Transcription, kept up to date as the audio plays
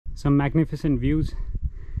some magnificent views.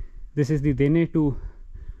 This is the Dene to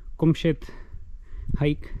Kumshet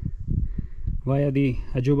hike via the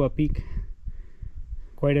Ajoba peak.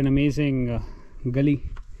 Quite an amazing gully.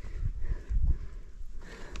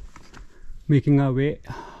 Making our way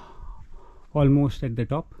almost at the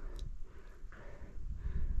top.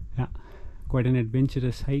 Yeah, quite an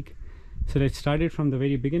adventurous hike. So let's start it from the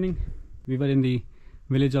very beginning. We were in the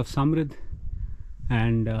village of Samrid,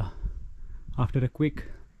 and after a quick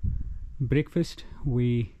breakfast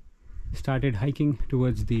we started hiking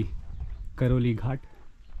towards the Karoli Ghat.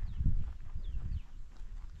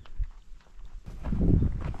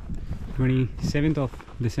 December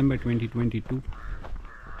 27th 2022.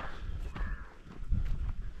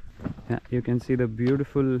 Yeah, you can see the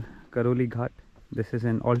beautiful Karoli Ghat. This is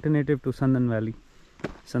an alternative to Sandhan Valley.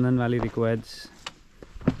 Sandhan Valley requires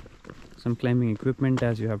some climbing equipment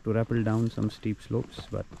as you have to rappel down some steep slopes,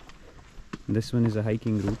 but this one is a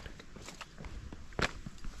hiking route.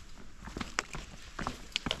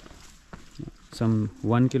 Some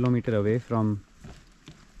 1 kilometer away from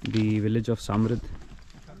the village of Samrid,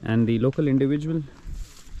 and the local individual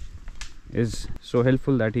is so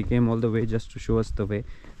helpful that he came all the way just to show us the way.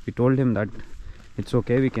 We told him that it's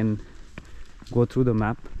okay, we can go through the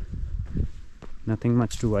map, nothing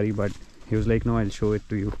much to worry, but he was like, no, I'll show it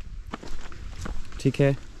to you. ठीक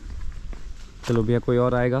है, चलो भैया कोई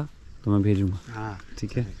और आएगा तो मैं भेजूंगा. हाँ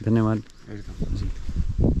ठीक है, धन्यवाद जी.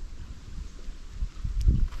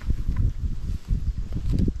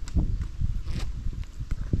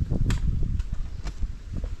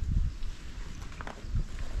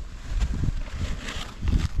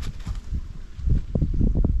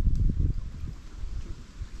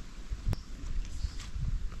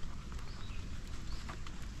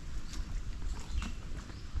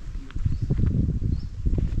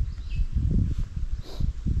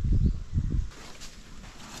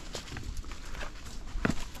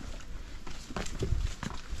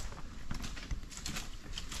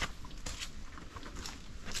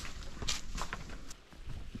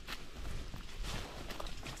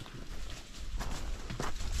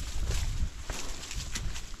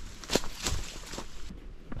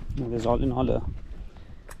 There's all in all a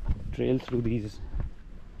trail through these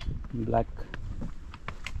black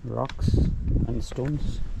rocks and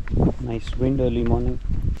stones. Nice wind early morning.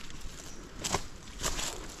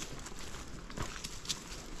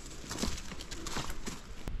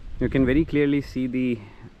 You can very clearly see the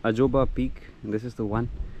Ajoba peak. This is the one.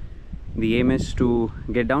 The aim is to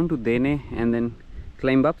get down to Dene and then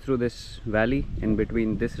climb up through this valley in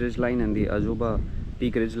between this ridgeline and the Ajoba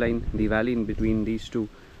peak ridgeline. The valley in between these two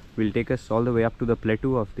will take us all the way up to the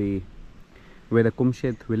plateau of where the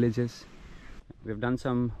Kumshet village is. We've done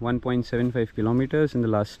some 1.75 kilometers in the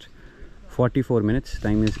last 44 minutes.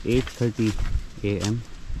 Time is 8:30 AM.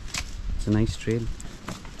 It's a nice trail.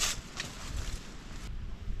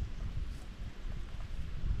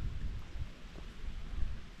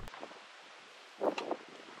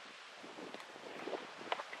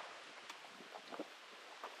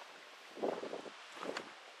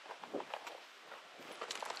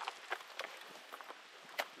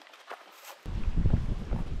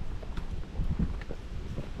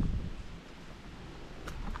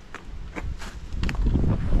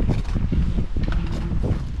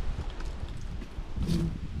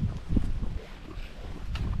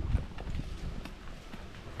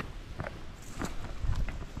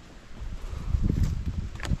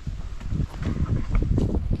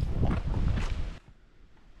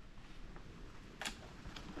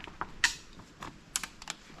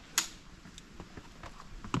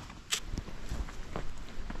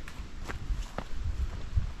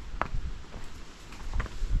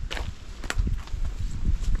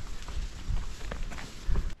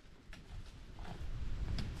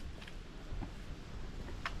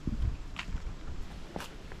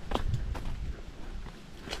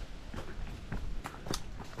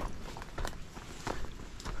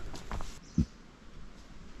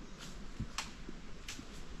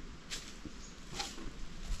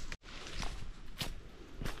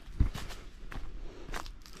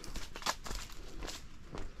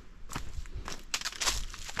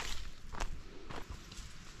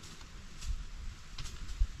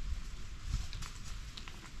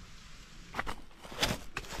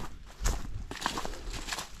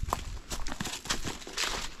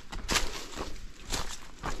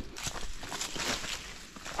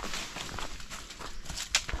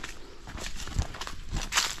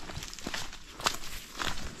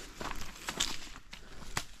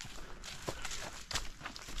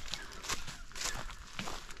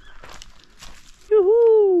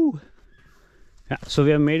 So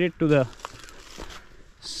we have made it to the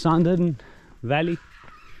Sandhan Valley.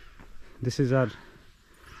 This is our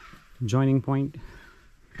joining point.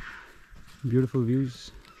 Beautiful views.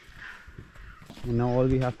 And now all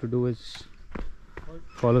we have to do is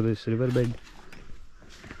follow this riverbed.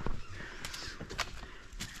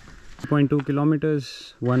 2.2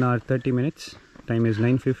 kilometers, 1 hour 30 minutes. Time is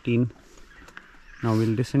 9:15. Now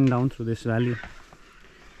we'll descend down through this valley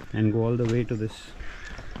and go all the way to this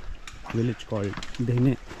village called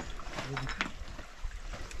Dene.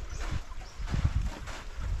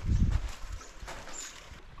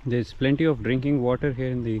 There's plenty of drinking water here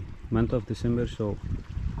in the month of December, so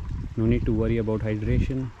no need to worry about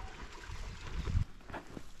hydration.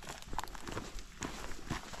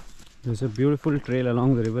 There's a beautiful trail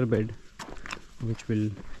along the riverbed which will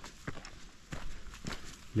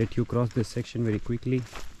let you cross this section very quickly.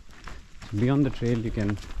 Beyond the trail you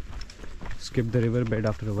can skip the riverbed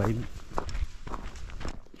after a while.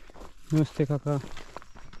 Namaste Kaka.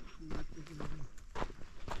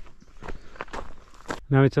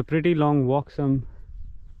 Now it's a pretty long walk, some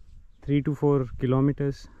 3 to 4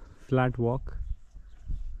 kilometers flat walk.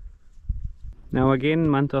 Now again,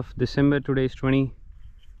 month of December. Today is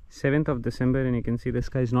 27th of December and you can see the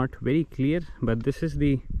sky is not very clear, but this is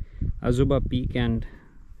the Ajoba peak and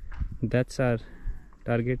that's our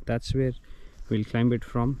target. That's where we'll climb it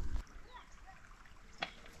from.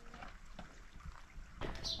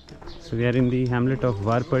 So we are in the hamlet of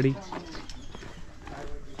Varpadi.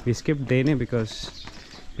 We skipped Dene because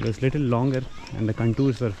it was little longer and the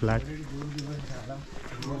contours were flat.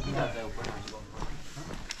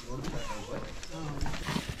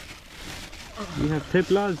 We have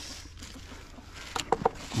thiplas.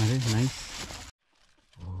 Very nice.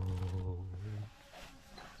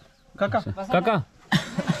 Kaka.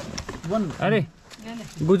 Are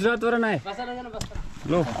Gujarat varan hai.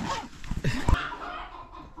 Lo.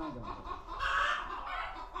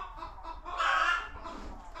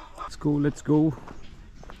 Let's go.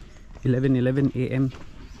 11:11 a.m.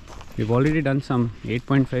 We've already done some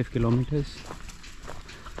 8.5 kilometers.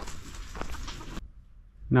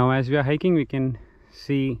 Now as we are hiking we can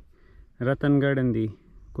see Ratangad and the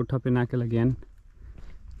Kutha Pinnacle again.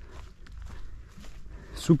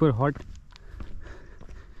 Super hot,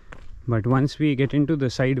 but once we get into the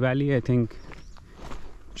side valley I think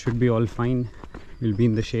it should be all fine. We'll be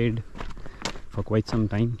in the shade for quite some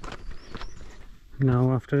time.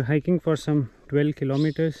 Now after hiking for some 12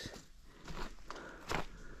 kilometers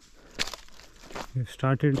we've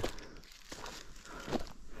started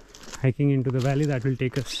hiking into the valley that will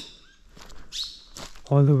take us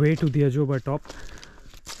all the way to the Ajoba top.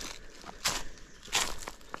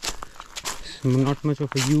 So not much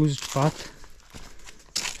of a used path,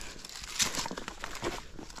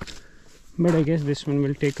 but I guess this one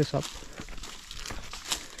will take us up.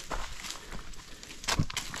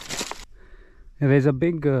 There's a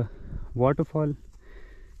big waterfall,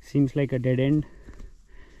 seems like a dead end,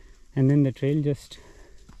 and then the trail just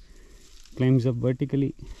climbs up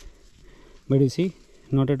vertically, but you see,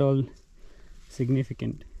 not at all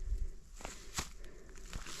significant.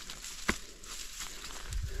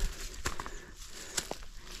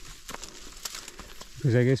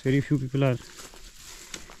 Because I guess very few people are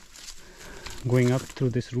going up through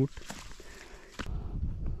this route.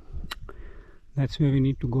 That's where we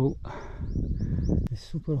need to go. It's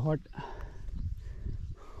super hot.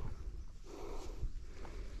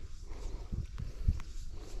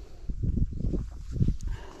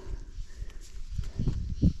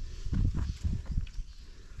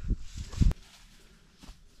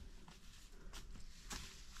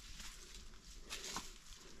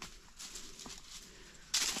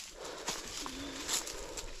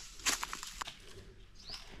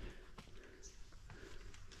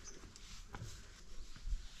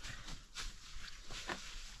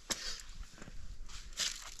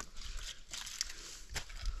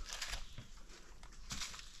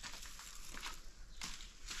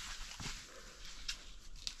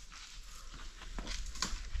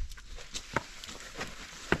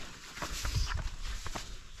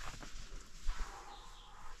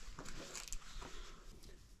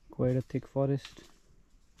 Quite a thick forest,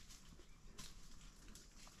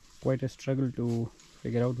 quite a struggle to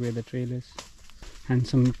figure out where the trail is, and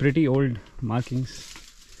some pretty old markings,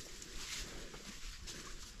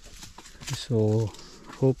 so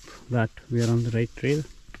hope that we are on the right trail.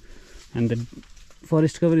 And the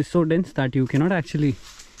forest cover is so dense that you cannot actually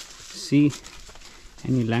see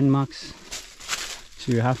any landmarks,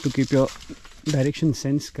 so you have to keep your direction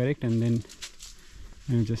sense correct and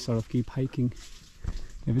then just sort of keep hiking.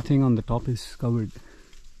 Everything on the top is covered.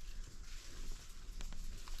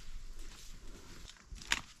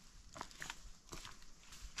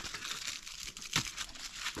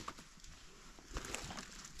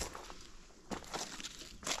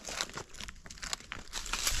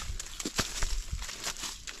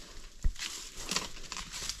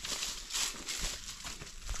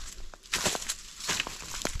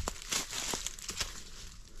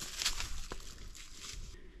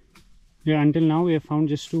 Yeah, until now we have found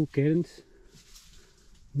just 2 cairns,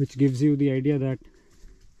 which gives you the idea that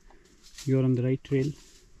you are on the right trail.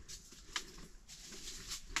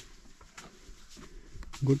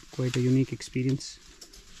 Good, quite a unique experience.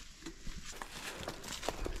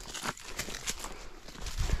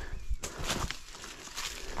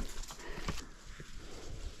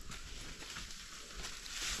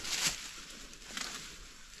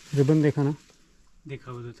 Ribbon dekha na?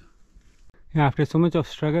 देखा उधर था. Yeah, after so much of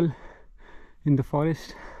struggle in the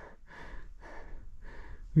forest,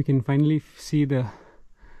 we can finally see the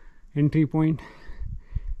entry point.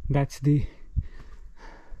 That's the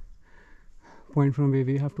point from where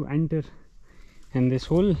we have to enter, and this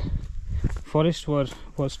whole forest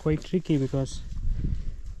was quite tricky because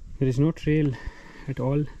there is no trail at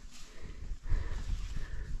all.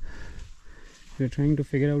 We're trying to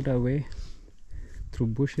figure out our way through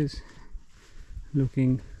bushes,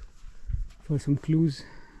 looking for some clues.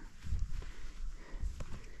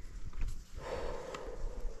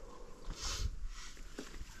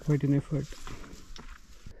 Quite an effort.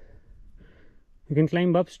 You can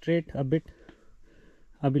climb up straight a bit,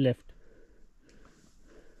 abhi left.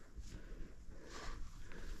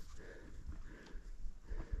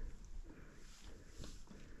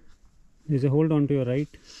 There's a hold on to your right.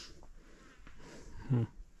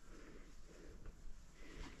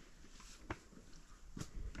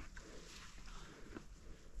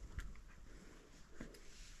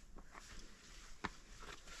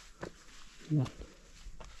 Yeah.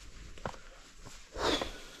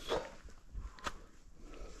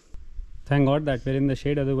 Thank God that we're in the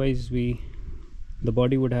shade, otherwise the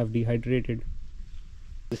body would have dehydrated.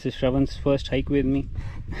 This is Shravan's first hike with me.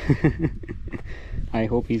 I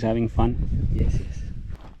hope he's having fun. Yes, yes.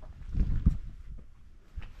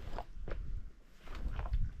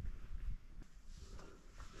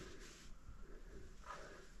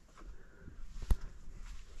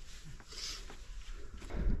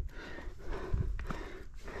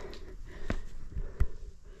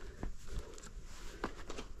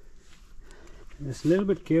 Just a little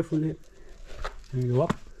bit careful here. And go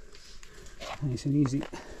up. Nice and easy.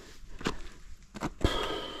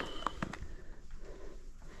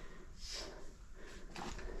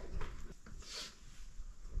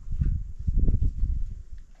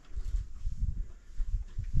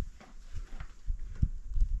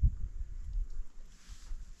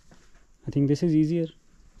 I think this is easier.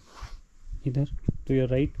 Either to your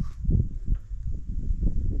right.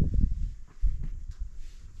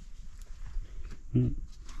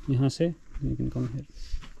 यहाँ से you can come here.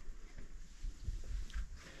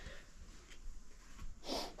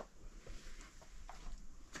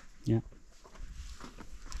 Yeah.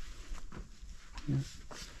 Yeah.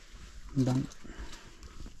 Done.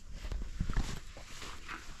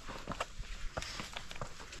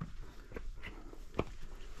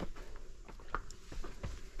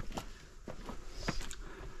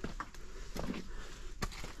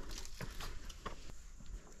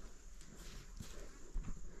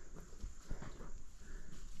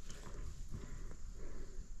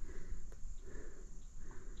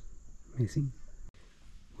 Amazing.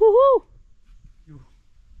 Woohoo!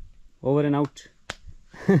 Over and out.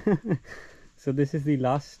 So this is the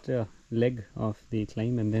last leg of the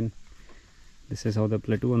climb, and then this is how the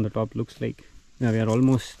plateau on the top looks like. Now we are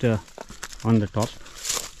almost on the top.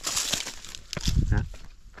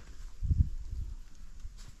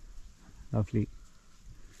 Lovely.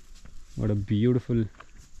 What a beautiful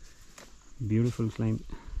climb.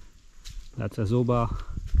 That's Ajoba,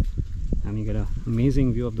 and you get an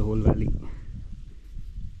amazing view of the whole valley.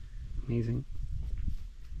 Amazing.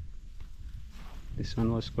 This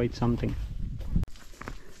one was quite something.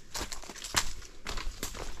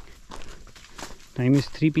 Time is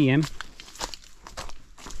 3 p.m.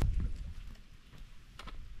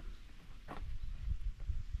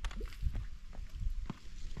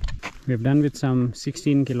 We have done with some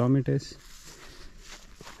 16 kilometers.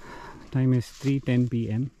 Time is 3:10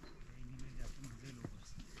 p.m.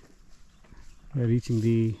 We are reaching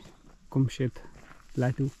the Kumshit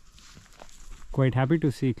plateau. Quite happy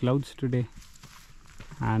to see clouds today.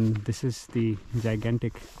 And this is the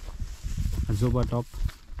gigantic Ajoba top,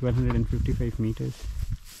 1255 meters.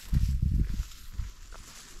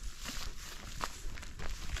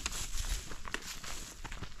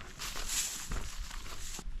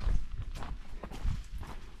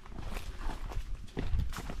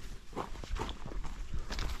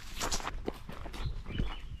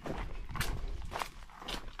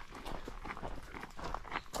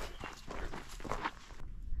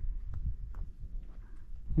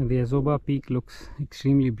 The Ajoba peak looks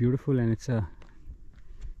extremely beautiful, and it's a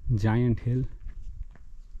giant hill.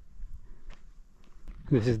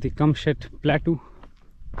 This is the Kumshet Plateau,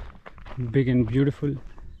 big and beautiful.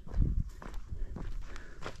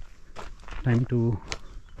 Time to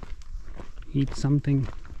eat something,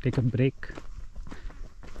 take a break.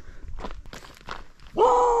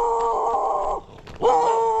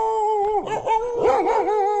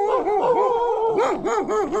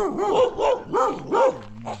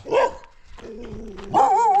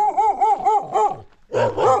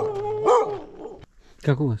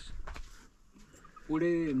 Kakuas. पुढे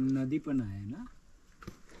नदी पण आहे ना.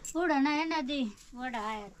 पुढं नाही नदी वडा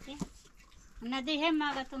आहे ते नदी हे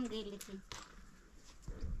मागातून गेली ती.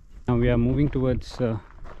 Now we are moving towards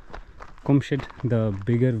Kumshet, the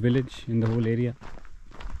bigger village in the whole area.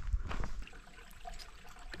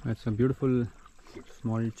 That's a beautiful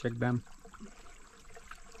small check dam,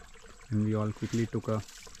 and we all quickly took a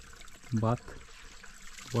bath,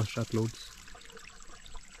 washed our clothes.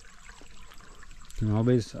 You can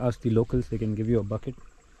always ask the locals, they can give you a bucket.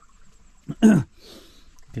 You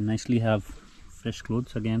can nicely have fresh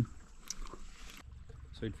clothes again.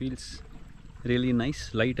 So it feels really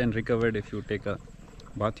nice, light and recovered if you take a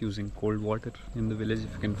bath using cold water in the village.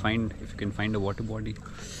 If you can find a water body.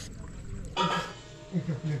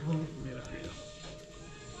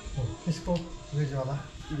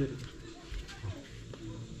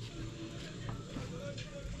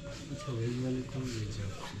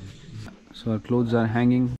 So our clothes are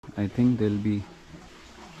hanging. I think they'll be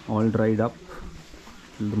all dried up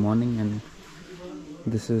till the morning, and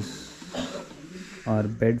this is our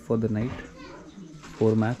bed for the night.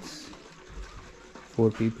 4 mats, 4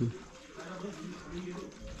 people.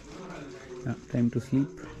 Yeah, time to sleep.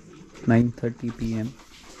 9:30 p.m.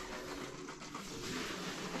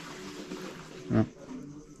 Yeah.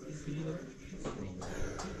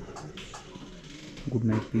 Good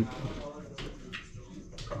night, people.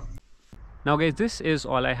 Now guys, this is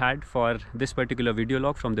all I had for this particular video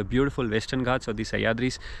log from the beautiful Western Ghats or the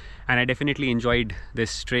Sahyadris, and I definitely enjoyed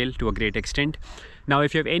this trail to a great extent. Now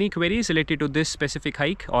if you have any queries related to this specific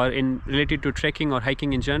hike or related to trekking or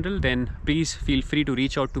hiking in general, then please feel free to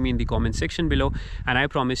reach out to me in the comment section below, and I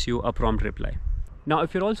promise you a prompt reply. Now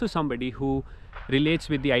if you're also somebody who relates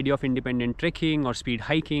with the idea of independent trekking or speed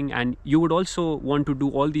hiking, and you would also want to do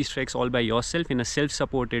all these treks all by yourself in a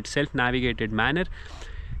self-supported, self-navigated manner,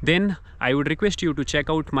 then I would request you to check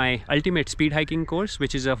out my ultimate speed hiking course,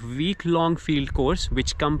 which is a week-long field course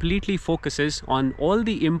which completely focuses on all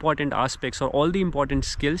the important aspects or all the important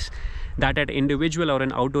skills that an individual or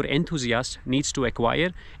an outdoor enthusiast needs to acquire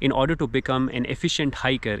in order to become an efficient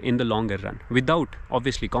hiker in the longer run, without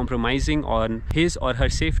obviously compromising on his or her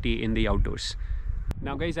safety in the outdoors.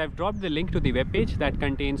 Now guys, I've dropped the link to the webpage that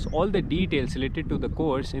contains all the details related to the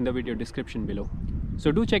course in the video description below.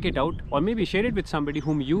 So do check it out, or maybe share it with somebody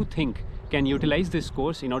whom you think can utilize this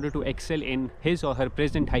course in order to excel in his or her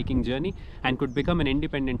present hiking journey and could become an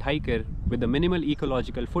independent hiker with a minimal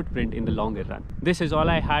ecological footprint in the longer run. This is all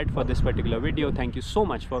I had for this particular video. Thank you so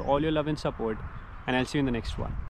much for all your love and support, and I'll see you in the next one.